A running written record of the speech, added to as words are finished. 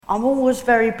I'm always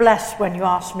very blessed when you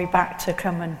ask me back to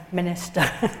come and minister.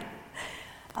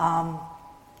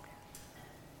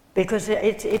 Because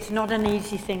it's not an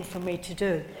easy thing for me to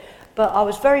do. But I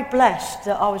was very blessed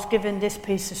that I was given this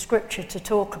piece of scripture to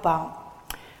talk about.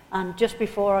 And just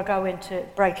before I go into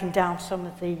breaking down some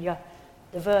of the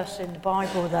verse in the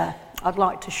Bible there, I'd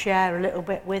like to share a little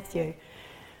bit with you.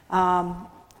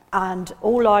 And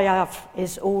all I have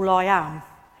is all I am.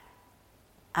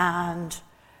 And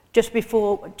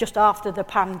just after the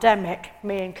pandemic,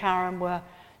 me and Karen were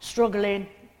struggling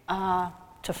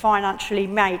to financially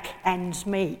make ends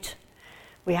meet.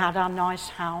 We had our nice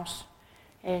house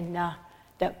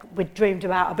that we'd dreamed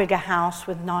about, a bigger house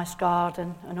with a nice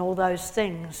garden and all those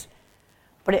things.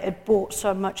 But it had brought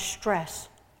so much stress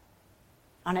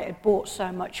and it had brought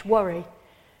so much worry.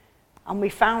 And we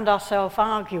found ourselves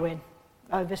arguing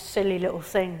over silly little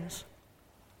things.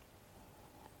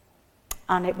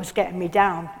 And it was getting me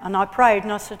down. And I prayed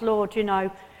and I said, Lord,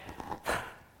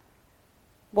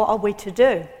 what are we to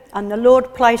do? And the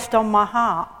Lord placed on my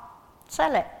heart,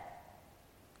 sell it.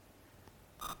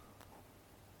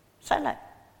 Sell it.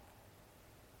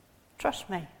 Trust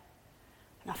me.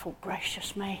 And I thought,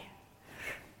 gracious me,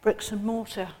 bricks and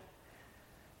mortar,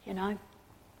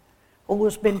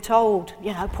 Always been told,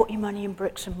 put your money in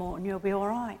bricks and mortar and you'll be all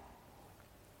right.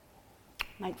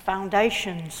 Make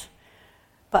foundations.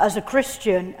 But as a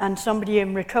Christian and somebody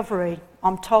in recovery,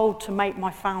 I'm told to make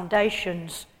my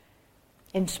foundations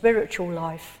in spiritual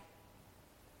life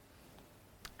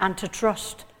and to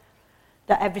trust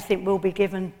that everything will be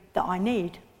given that I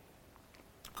need.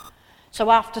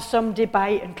 So after some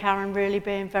debate and Karen really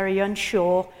being very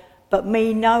unsure, but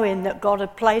me knowing that God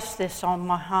had placed this on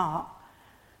my heart,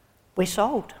 we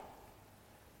sold.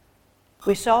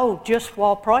 We sold just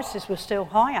while prices were still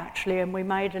high, actually, and we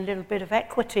made a little bit of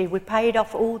equity. We paid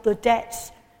off all the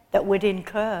debts that we'd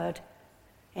incurred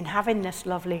in having this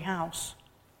lovely house.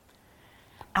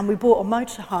 And we bought a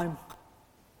motorhome.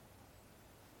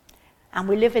 And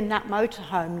we live in that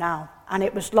motorhome now. And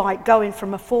it was like going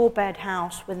from a 4-bed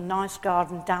house with a nice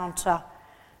garden down to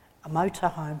a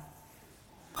motorhome.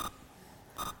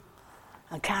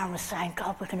 And Karen was saying,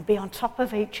 God, we're going to be on top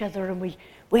of each other and we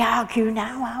argue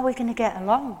now, how are we going to get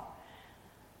along?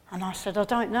 And I said, I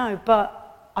don't know,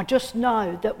 but I just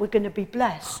know that we're going to be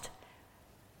blessed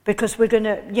because we're going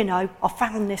to, I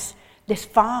found this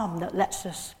farm that lets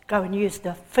us go and use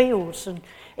the fields and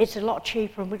it's a lot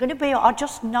cheaper and we're going to be, I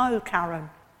just know, Karen,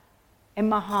 in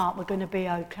my heart we're going to be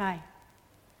okay.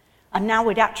 And now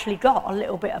we'd actually got a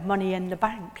little bit of money in the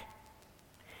bank.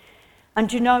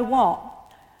 And you know what?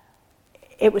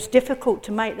 It was difficult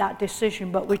to make that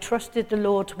decision, but we trusted the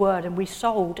Lord's word and we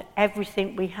sold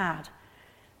everything we had.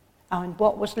 And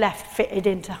what was left fitted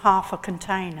into half a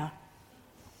container.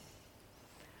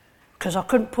 Because I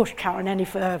couldn't push Karen any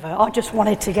further. I just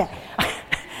wanted to get,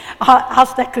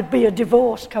 as there could be a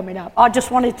divorce coming up, I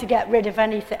just wanted to get rid of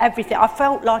everything. I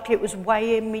felt like it was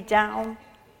weighing me down,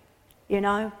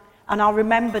 And I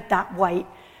remembered that weight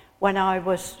when I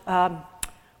was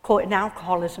caught in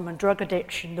alcoholism and drug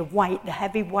addiction, the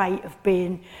heavy weight of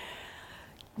being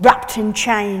wrapped in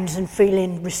chains and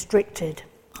feeling restricted.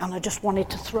 And I just wanted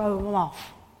to throw them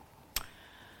off.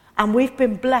 And we've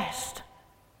been blessed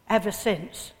ever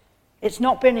since. It's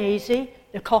not been easy.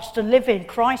 The cost of living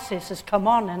crisis has come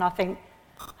on and I think,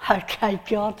 okay,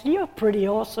 God, you're pretty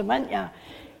awesome, aren't you?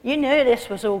 You knew this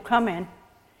was all coming.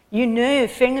 You knew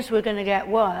things were going to get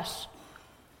worse.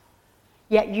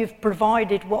 Yet you've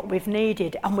provided what we've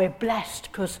needed and we're blessed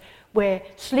because we're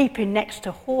sleeping next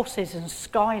to horses and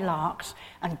skylarks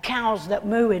and cows that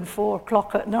moo in 4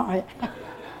 o'clock at night.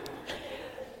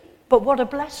 But what a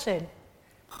blessing.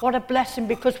 What a blessing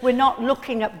because we're not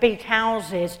looking at big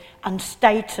houses and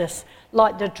status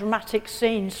like the dramatic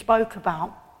scene spoke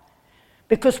about.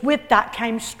 Because with that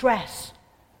came stress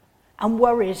and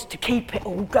worries to keep it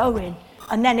all going.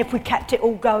 And then if we kept it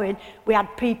all going, we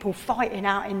had people fighting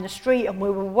out in the street and we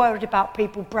were worried about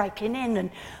people breaking in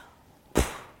and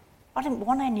I didn't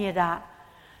want any of that.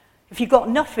 If you've got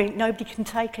nothing, nobody can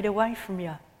take it away from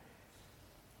you.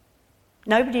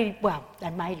 Nobody, well,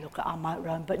 they may look at our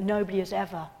motorhome, but nobody has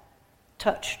ever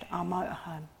touched our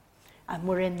motorhome. And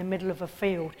we're in the middle of a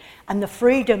field. And the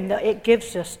freedom that it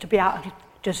gives us to be able to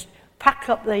just pack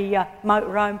up the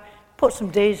motorhome, put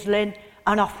some diesel in,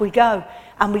 and off we go.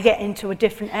 And we get into a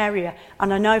different area.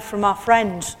 And I know from our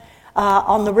friends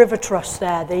on the River Trust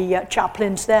there, the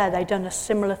chaplains there, they've done a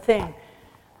similar thing.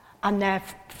 And they're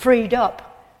freed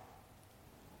up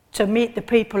to meet the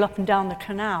people up and down the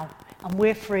canal. And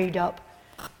we're freed up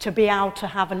to be able to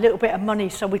have a little bit of money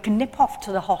so we can nip off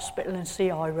to the hospital and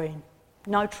see Irene.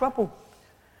 No trouble.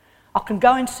 I can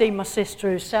go and see my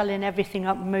sister who's selling everything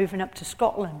up and moving up to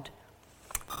Scotland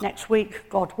next week,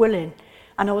 God willing.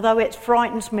 And although it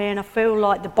frightens me and I feel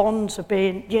like the bonds are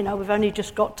being, we've only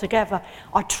just got together,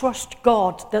 I trust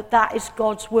God that that is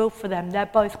God's will for them. They're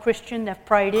both Christian, they've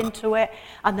prayed into it,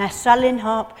 and they're selling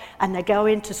up and they go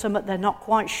into something they're not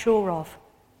quite sure of.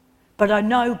 But I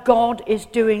know God is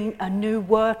doing a new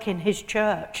work in his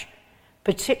church,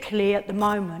 particularly at the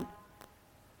moment.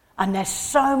 And there's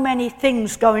so many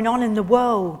things going on in the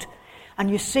world.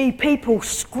 And you see people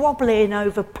squabbling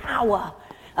over power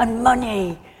and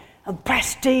money and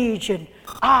prestige and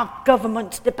our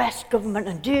government's the best government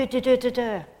and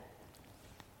da.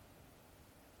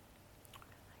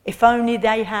 If only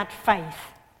they had faith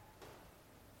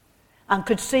and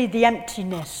could see the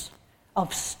emptiness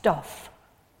of stuff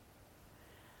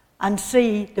and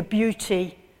see the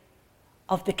beauty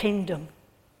of the kingdom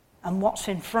and what's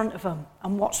in front of them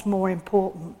and what's more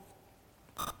important.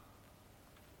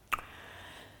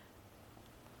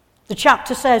 The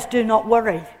chapter says, do not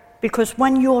worry, because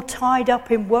when you're tied up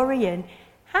in worrying,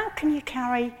 how can you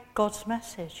carry God's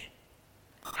message?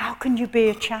 How can you be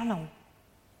a channel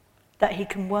that he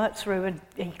can work through and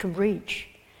he can reach?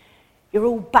 You're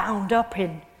all bound up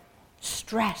in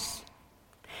stress.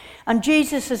 And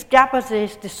Jesus has gathered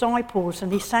his disciples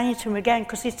and he's saying to them again,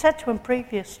 because he said to them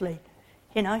previously,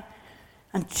 and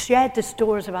shared the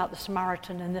stories about the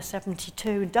Samaritan and the 72.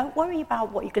 And don't worry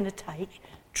about what you're going to take.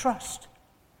 Trust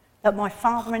that my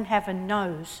Father in heaven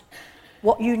knows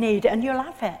what you need and you'll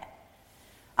have it.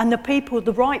 And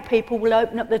the right people will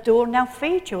open up the door and they'll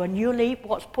feed you and you'll eat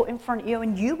what's put in front of you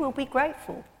and you will be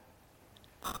grateful.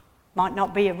 Might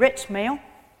not be a Ritz meal.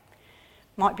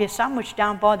 Might be a sandwich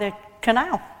down by the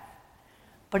canal.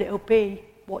 But it'll be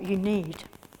what you need.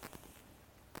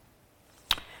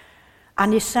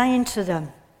 And he's saying to them,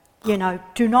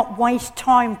 do not waste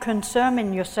time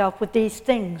concerning yourself with these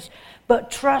things, but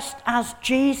trust as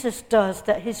Jesus does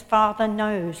that his Father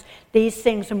knows these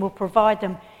things and will provide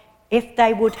them if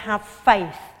they would have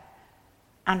faith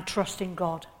and trust in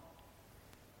God.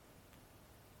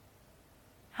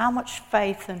 How much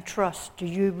faith and trust do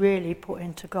you really put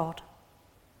into God?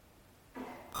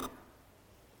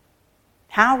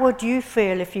 How would you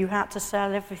feel if you had to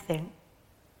sell everything?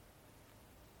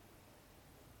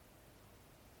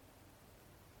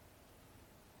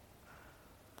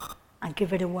 And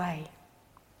give it away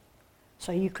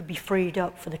so you could be freed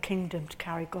up for the kingdom to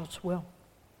carry God's will?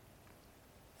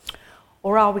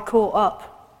 Or are we caught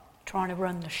up trying to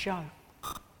run the show?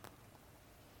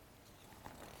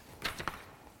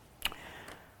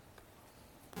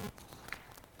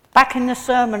 Back in the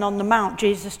Sermon on the Mount,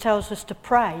 Jesus tells us to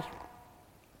pray.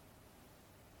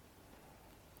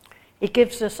 He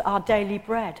gives us our daily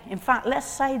bread. In fact, let's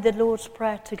say the Lord's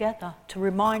Prayer together to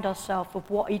remind ourselves of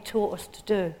what he taught us to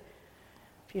do.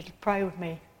 If you'd pray with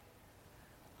me.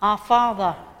 Our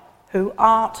Father, who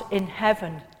art in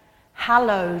heaven,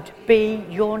 hallowed be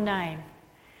your name.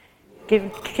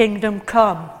 Kingdom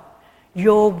come,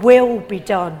 your will be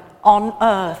done on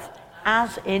earth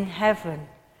as in heaven.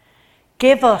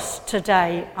 Give us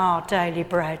today our daily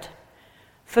bread.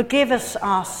 Forgive us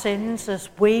our sins as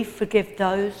we forgive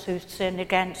those who sin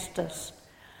against us.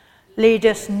 Lead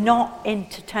us not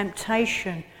into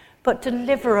temptation, but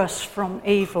deliver us from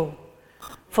evil.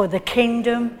 For the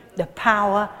kingdom, the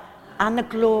power, and the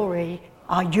glory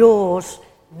are yours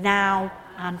now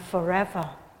and forever.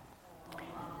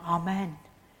 Amen.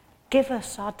 Give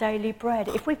us our daily bread.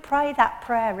 If we pray that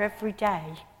prayer every day,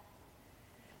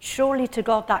 surely to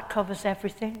God that covers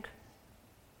everything.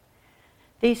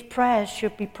 These prayers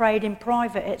should be prayed in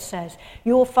private, it says.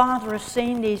 Your Father has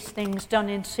seen these things done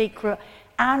in secret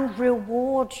and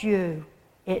rewards you,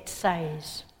 it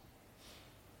says.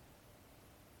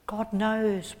 God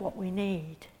knows what we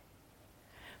need.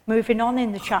 Moving on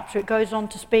in the chapter, it goes on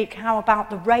to speak how about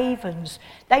the ravens.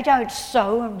 They don't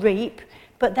sow and reap,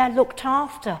 but they're looked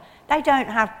after. They don't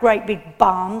have great big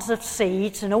barns of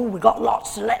seeds and, we've got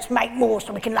lots, so let's make more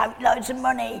so we can make loads of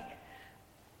money.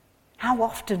 How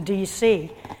often do you see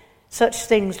such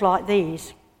things like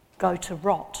these go to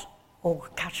rot or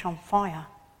catch on fire?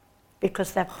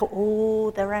 Because they've put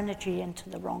all their energy into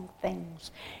the wrong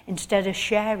things instead of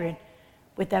sharing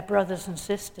with their brothers and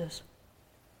sisters.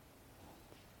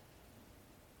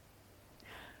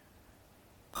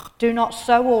 Do not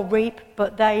sow or reap,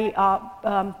 but they're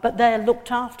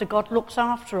looked after. God looks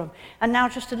after them. And now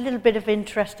just a little bit of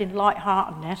interest in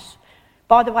lightheartedness.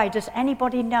 By the way, does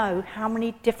anybody know how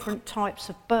many different types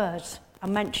of birds are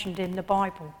mentioned in the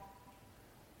Bible?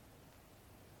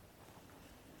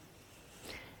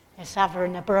 It's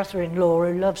having a brother-in-law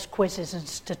who loves quizzes and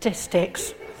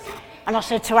statistics. And I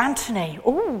said to Anthony,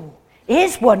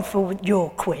 Here's one for your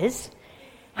quiz.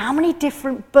 How many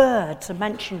different birds are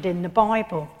mentioned in the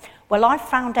Bible? Well, I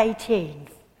found 18.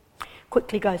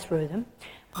 Quickly go through them.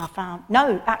 I found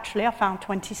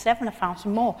 27. I found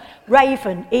some more.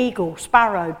 Raven, eagle,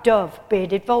 sparrow, dove,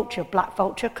 bearded vulture, black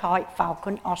vulture, kite,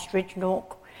 falcon, ostrich,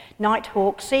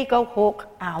 nighthawk, seagull, hawk,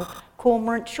 owl,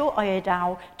 cormorant, short-eared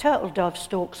owl, turtle dove,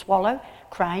 stork, swallow,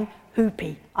 crane,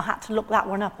 hoopie. I had to look that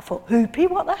one up. I thought, hoopie?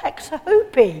 What the heck's a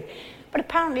hoopie? But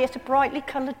apparently it's a brightly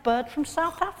coloured bird from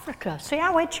South Africa. See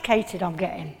how educated I'm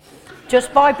getting?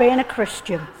 Just by being a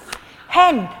Christian.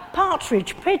 Hen,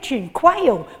 partridge, pigeon,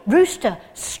 quail, rooster,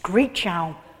 screech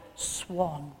owl,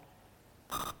 swan.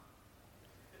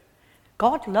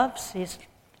 God loves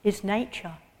his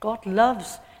nature. God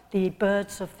loves the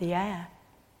birds of the air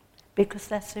because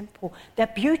they're simple. They're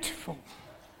beautiful.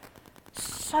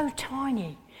 So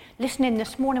tiny. Listening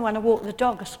this morning when I walked the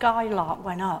dog, a skylark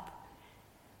went up.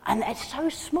 And it's so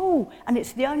small, and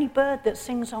it's the only bird that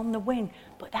sings on the wing.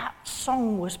 But that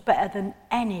song was better than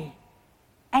any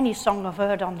song I've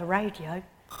heard on the radio.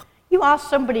 You ask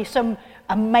somebody, some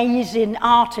amazing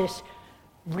artist,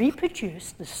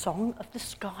 reproduce the song of the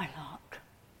skylark.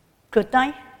 Could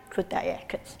they? Could they,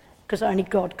 Eckers? Because only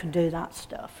God can do that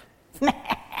stuff.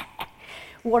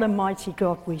 What a mighty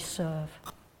God we serve.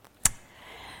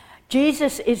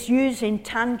 Jesus is using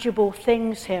tangible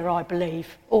things here, I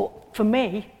believe, or for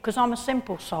me, because I'm a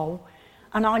simple soul,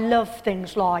 and I love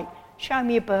things like, show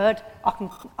me a bird, I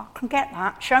can get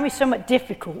that. Show me something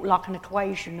difficult, like an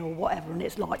equation or whatever, and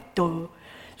it's like, duh,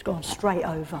 it's gone straight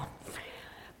over.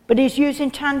 But he's using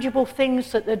tangible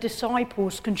things that the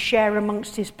disciples can share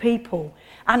amongst his people.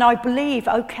 And I believe,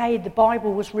 okay, the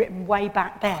Bible was written way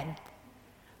back then,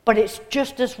 but it's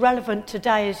just as relevant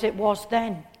today as it was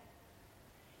then.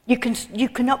 You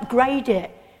can upgrade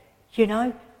it, you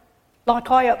know,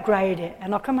 like I upgrade it,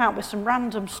 and I come out with some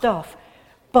random stuff,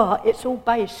 but it's all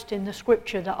based in the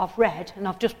scripture that I've read, and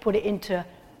I've just put it into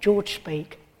George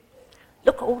speak.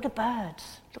 Look at all the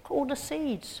birds, look at all the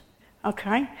seeds,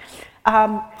 okay?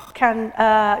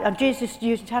 And Jesus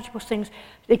using tangible things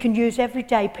they can use every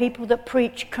day, people that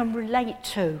preach can relate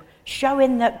to,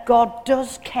 showing that God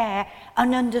does care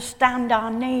and understand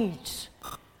our needs.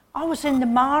 I was in the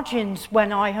margins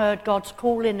when I heard God's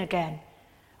calling again.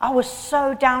 I was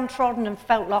so downtrodden and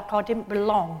felt like I didn't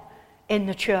belong in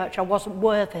the church. I wasn't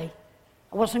worthy.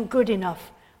 I wasn't good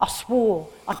enough. I swore.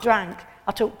 I drank.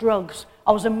 I took drugs.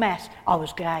 I was a mess. I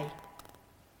was gay.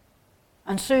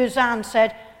 And Suzanne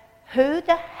said, who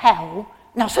the hell?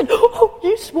 And I said, oh,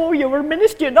 you swore you were a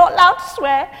minister. You're not allowed to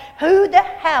swear. Who the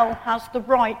hell has the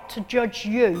right to judge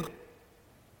you?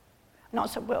 And I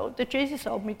said, well, the Jesus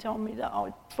told me that I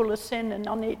was full of sin and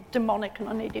I need demonic and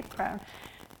I needed prayer.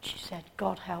 She said,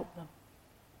 God help them.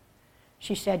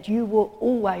 She said, you will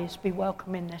always be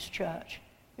welcome in this church.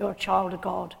 You're a child of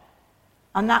God.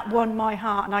 And that won my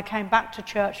heart. And I came back to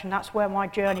church and that's where my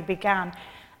journey began.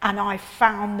 And I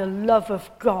found the love of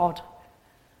God.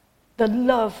 The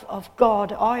love of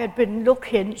God. I had been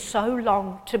looking so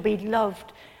long to be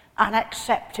loved and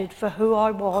accepted for who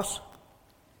I was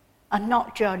and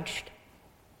not judged.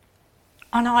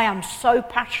 And I am so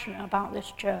passionate about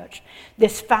this church,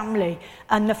 this family,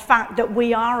 and the fact that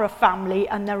we are a family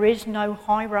and there is no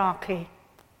hierarchy.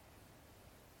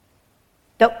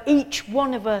 That each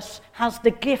one of us has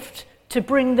the gift to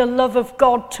bring the love of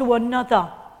God to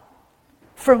another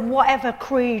from whatever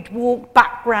creed, walk,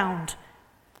 background.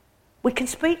 We can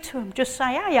speak to them, just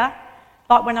say, hiya.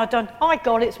 Like when I've done, hi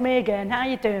God, it's me again, how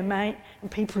you doing, mate? And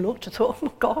people looked and thought, oh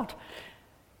my God.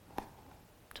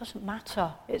 Doesn't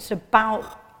matter. It's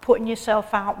about putting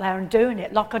yourself out there and doing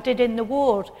it like I did in the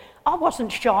ward. I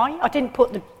wasn't shy. I didn't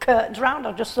put the curtains round.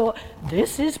 I just thought,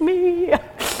 this is me.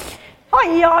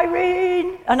 Hi,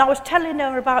 Irene. And I was telling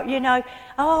her about,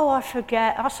 oh, I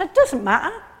forget. I said, doesn't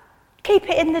matter.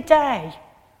 Keep it in the day.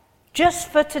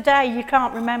 Just for today, you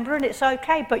can't remember and it's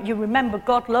okay, but you remember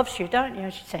God loves you, don't you?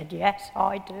 And she said, yes,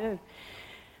 I do.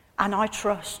 And I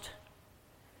trust.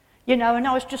 And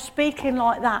I was just speaking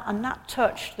like that, and that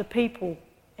touched the people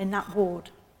in that ward.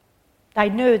 They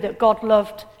knew that God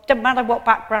loved, didn't matter what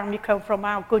background you come from,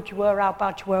 how good you were, how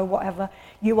bad you were, whatever,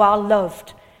 you are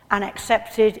loved and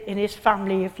accepted in his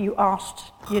family if you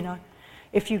asked,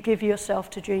 if you give yourself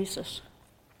to Jesus.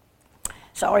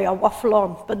 Sorry, I waffle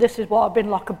on, but this is why I've been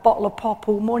like a bottle of pop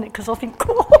all morning, because I think,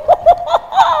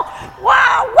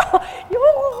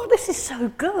 wow, this is so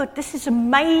good, this is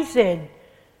amazing.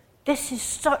 This is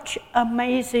such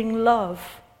amazing love,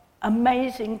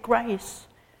 amazing grace.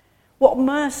 What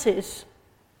mercies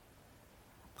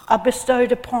are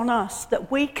bestowed upon us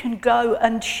that we can go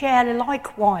and share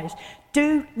likewise,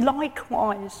 do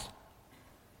likewise.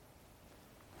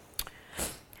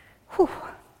 Whew.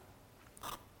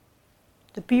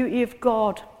 The beauty of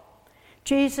God.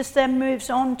 Jesus then moves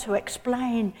on to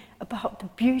explain about the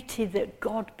beauty that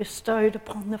God bestowed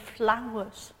upon the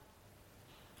flowers.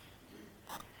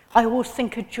 I always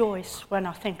think of Joyce when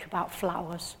I think about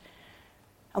flowers,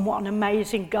 and what an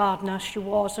amazing gardener she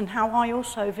was, and how I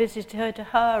also visited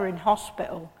her in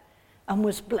hospital and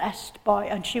was blessed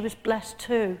and she was blessed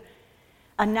too.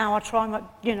 And now I try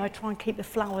and keep the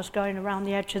flowers going around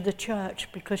the edge of the church,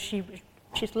 because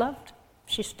she's loved.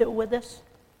 She's still with us.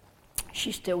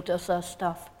 She still does her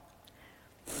stuff.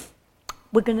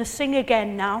 We're going to sing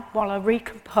again now while I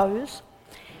recompose,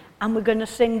 and we're going to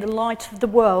sing The Light of the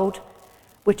World,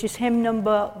 which is hymn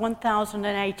number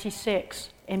 1086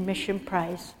 in Mission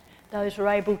Praise. Those who are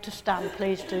able to stand,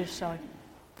 please do so.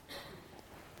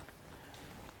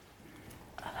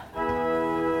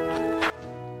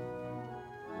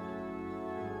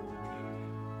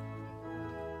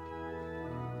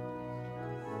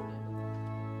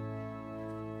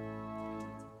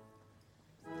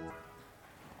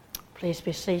 Please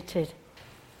be seated.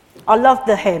 I love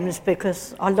the hymns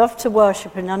because I love to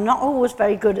worship, and I'm not always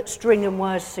very good at stringing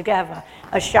words together,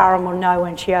 as Sharon will know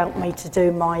when she helped me to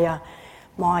do my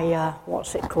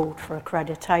what's it called for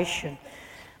accreditation.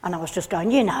 And I was just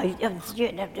going, and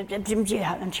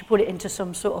she put it into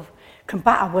some sort of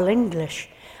compatible English.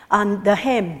 And the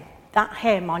hymn,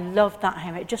 I love that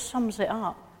hymn. It just sums it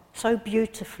up so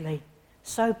beautifully,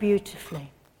 so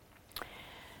beautifully.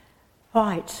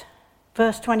 Right.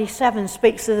 Verse 27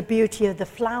 speaks of the beauty of the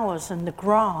flowers and the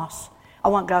grass. I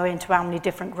won't go into how many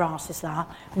different grasses there are,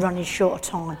 I'm running short of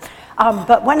time.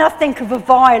 But when I think of a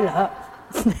violet,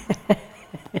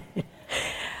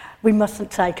 we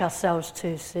mustn't take ourselves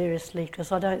too seriously,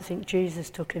 because I don't think Jesus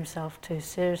took himself too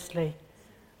seriously,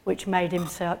 which made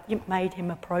him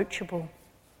approachable.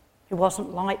 He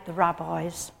wasn't like the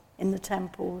rabbis in the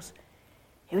temples.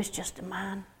 He was just a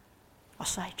man. I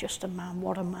say just a man,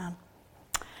 what a man.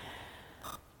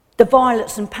 The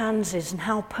violets and pansies, and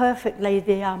how perfectly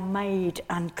they are made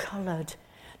and coloured.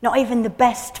 Not even the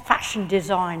best fashion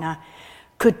designer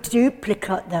could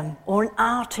duplicate them, or an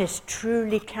artist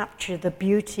truly capture the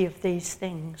beauty of these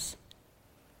things.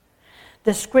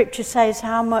 The scripture says,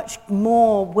 how much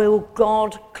more will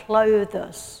God clothe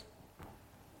us?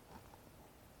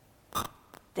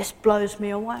 This blows me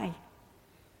away.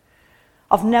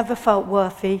 I've never felt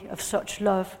worthy of such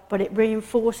love, but it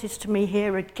reinforces to me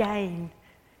here again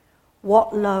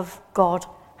what love God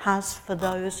has for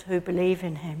those who believe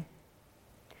in him.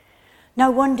 No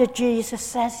wonder Jesus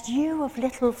says, you of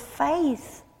little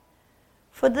faith.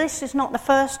 For this is not the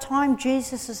first time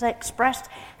Jesus has expressed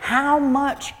how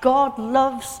much God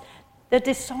loves the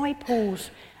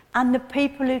disciples and the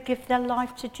people who give their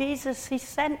life to Jesus. He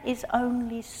sent his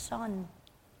only Son.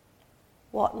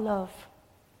 What love.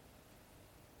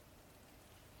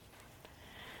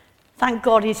 Thank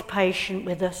God he's patient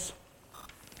with us.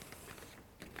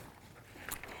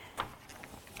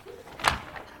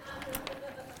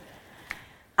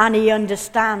 And he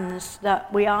understands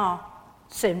that we are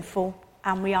sinful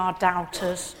and we are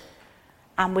doubters,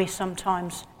 and we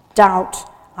sometimes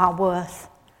doubt our worth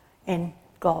in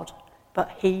God,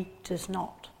 but he does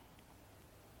not.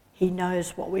 He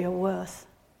knows what we are worth.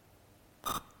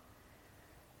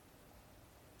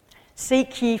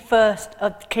 Seek ye first the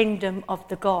kingdom of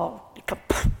the God.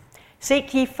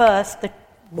 Seek ye first the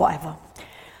whatever.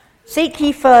 Seek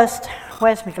ye first,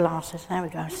 where's my glasses? There we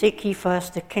go. Seek ye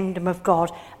first the kingdom of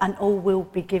God, and all will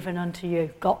be given unto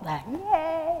you. Got there.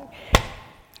 Yay!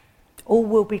 All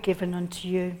will be given unto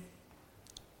you.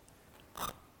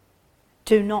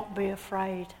 Do not be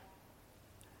afraid.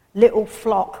 Little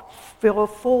flock,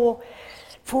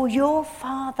 for your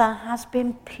Father has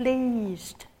been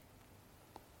pleased.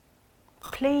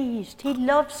 Pleased. He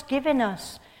loves giving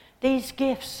us these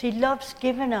gifts. He loves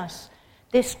giving us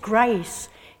this grace.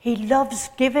 He loves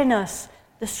giving us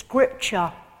the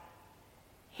scripture.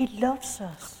 He loves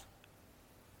us.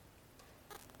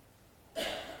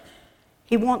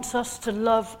 He wants us to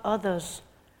love others,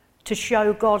 to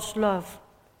show God's love.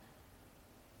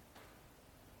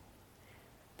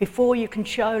 Before you can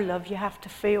show love, you have to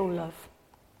feel love.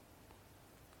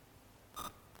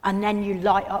 And then you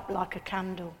light up like a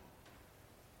candle.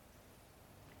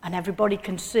 And everybody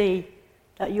can see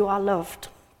that you are loved.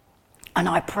 And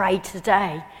I pray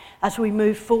today, as we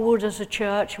move forward as a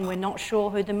church, and we're not sure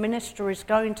who the minister is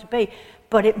going to be,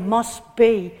 but it must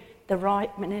be the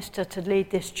right minister to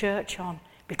lead this church on,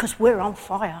 because we're on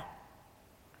fire.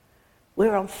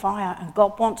 We're on fire, and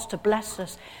God wants to bless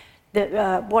us.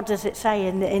 What does it say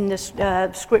in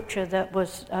the scripture that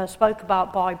was spoke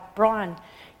about by Brian?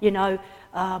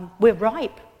 We're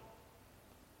ripe.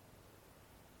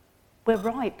 We're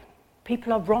ripe.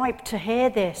 People are ripe to hear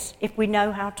this if we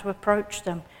know how to approach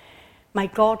them. May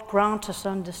God grant us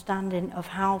understanding of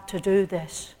how to do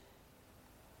this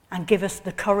and give us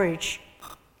the courage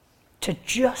to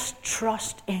just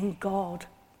trust in God,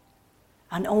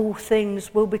 and all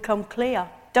things will become clear.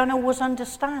 Don't always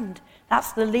understand.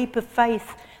 That's the leap of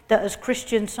faith that as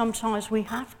Christians sometimes we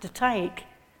have to take,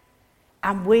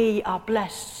 and we are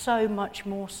blessed so much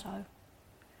more so.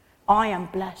 I am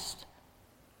blessed,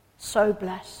 so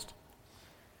blessed.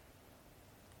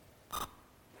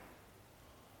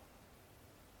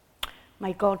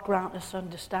 May God grant us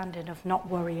understanding of not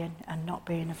worrying and not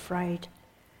being afraid,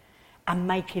 and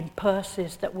making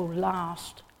purses that will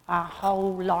last our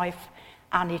whole life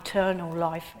and eternal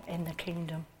life in the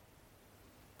kingdom.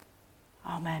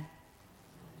 Amen.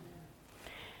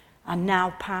 And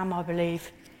now Pam, I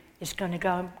believe, is going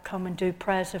to come and do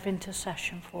prayers of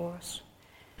intercession for us.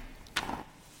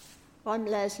 I'm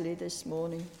Leslie this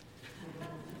morning.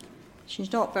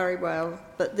 She's not very well,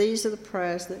 but these are the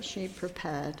prayers that she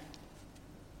prepared.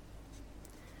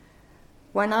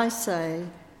 When I say,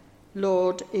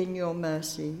 Lord, in your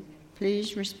mercy,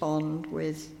 please respond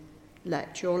with,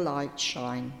 let your light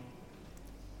shine.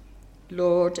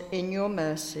 Lord, in your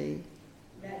mercy,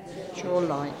 let your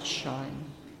light shine.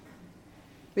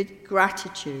 With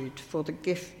gratitude for the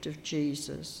gift of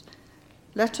Jesus,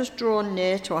 let us draw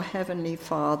near to our Heavenly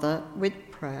Father with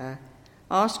prayer,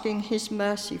 asking his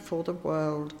mercy for the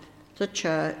world, the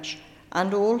church,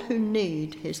 and all who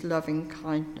need his loving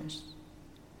kindness.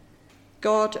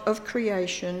 God of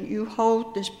creation, you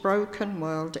hold this broken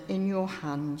world in your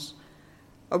hands,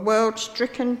 a world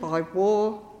stricken by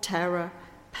war, terror,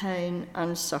 pain,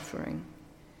 and suffering.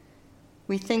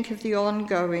 We think of the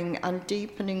ongoing and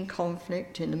deepening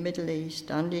conflict in the Middle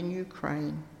East and in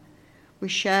Ukraine. We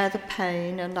share the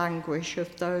pain and anguish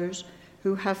of those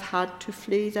who have had to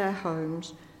flee their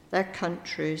homes, their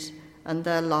countries, and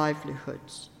their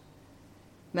livelihoods.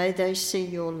 May they see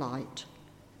your light,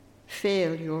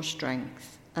 feel your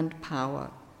strength and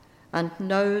power, and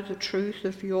know the truth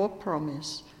of your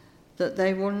promise that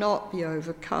they will not be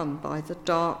overcome by the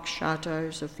dark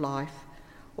shadows of life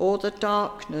or the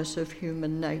darkness of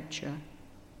human nature.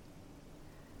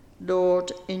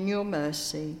 Lord, in your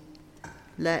mercy,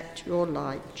 let your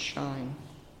light shine.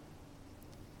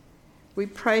 We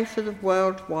pray for the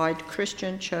worldwide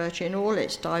Christian church in all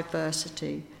its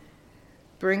diversity,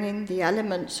 bringing the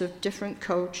elements of different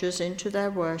cultures into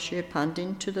their worship and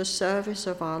into the service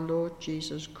of our Lord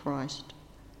Jesus Christ.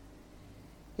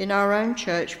 In our own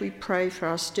church, we pray for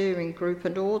our steering group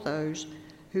and all those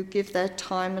who give their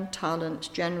time and talents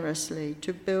generously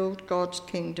to build God's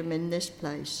kingdom in this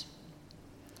place.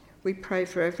 We pray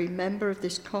for every member of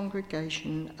this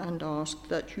congregation and ask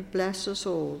that you bless us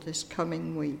all this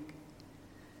coming week.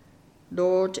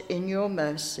 Lord, in your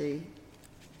mercy,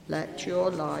 let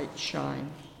your light shine.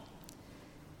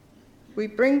 We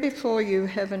bring before you,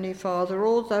 Heavenly Father,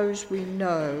 all those we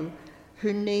know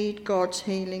who need God's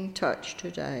healing touch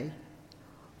today,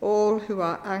 all who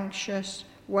are anxious,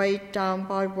 weighed down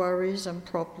by worries and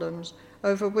problems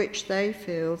over which they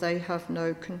feel they have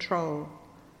no control.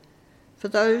 For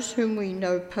those whom we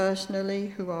know personally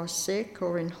who are sick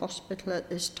or in hospital at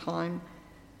this time,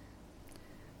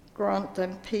 grant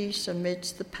them peace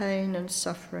amidst the pain and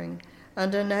suffering,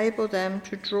 and enable them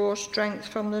to draw strength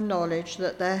from the knowledge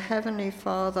that their Heavenly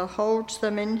Father holds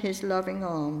them in his loving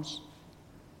arms.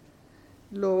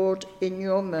 Lord, in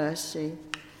your mercy,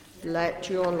 let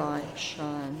your light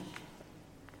shine.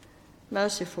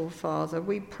 Merciful Father,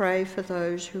 we pray for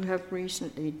those who have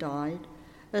recently died,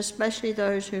 especially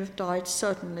those who have died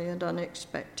suddenly and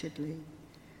unexpectedly.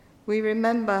 We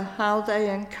remember how they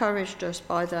encouraged us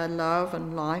by their love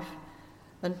and life,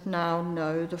 and now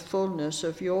know the fullness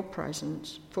of your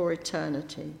presence for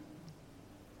eternity.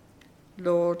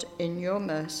 Lord, in your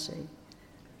mercy,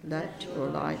 let your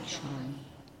light shine.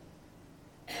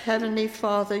 Heavenly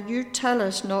Father, you tell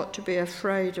us not to be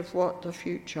afraid of what the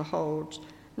future holds,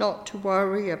 not to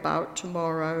worry about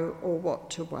tomorrow or what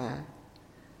to wear.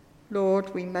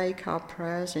 Lord, we make our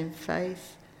prayers in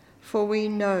faith, for we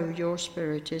know your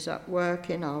Spirit is at work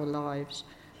in our lives,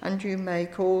 and you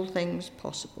make all things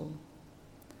possible.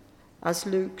 As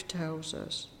Luke tells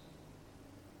us,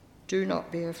 do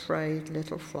not be afraid,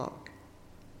 little flock,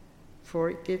 for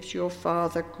it gives your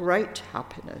Father great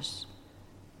happiness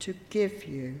to give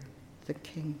you the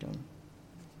kingdom.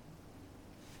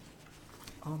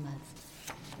 Amen.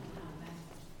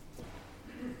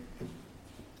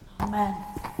 Amen.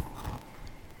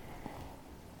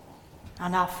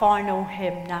 And our final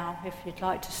hymn now, if you'd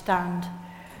like to stand,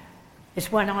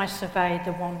 is When I Survey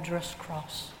the Wondrous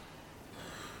Cross.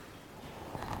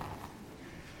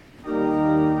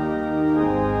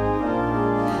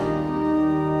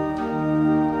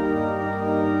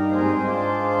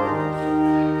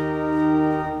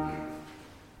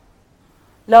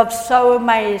 Love so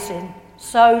amazing,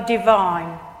 so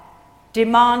divine,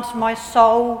 demands my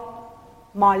soul,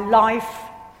 my life,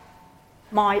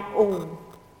 my all.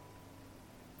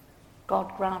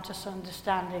 God grant us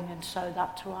understanding and sow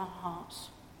that to our hearts.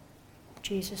 In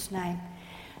Jesus' name.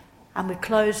 And we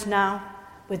close now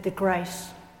with the grace.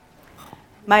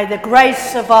 May the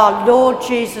grace of our Lord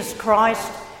Jesus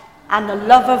Christ and the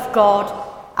love of God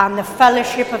and the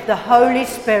fellowship of the Holy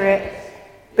Spirit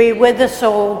be with us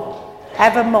all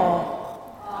evermore.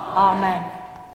 Amen.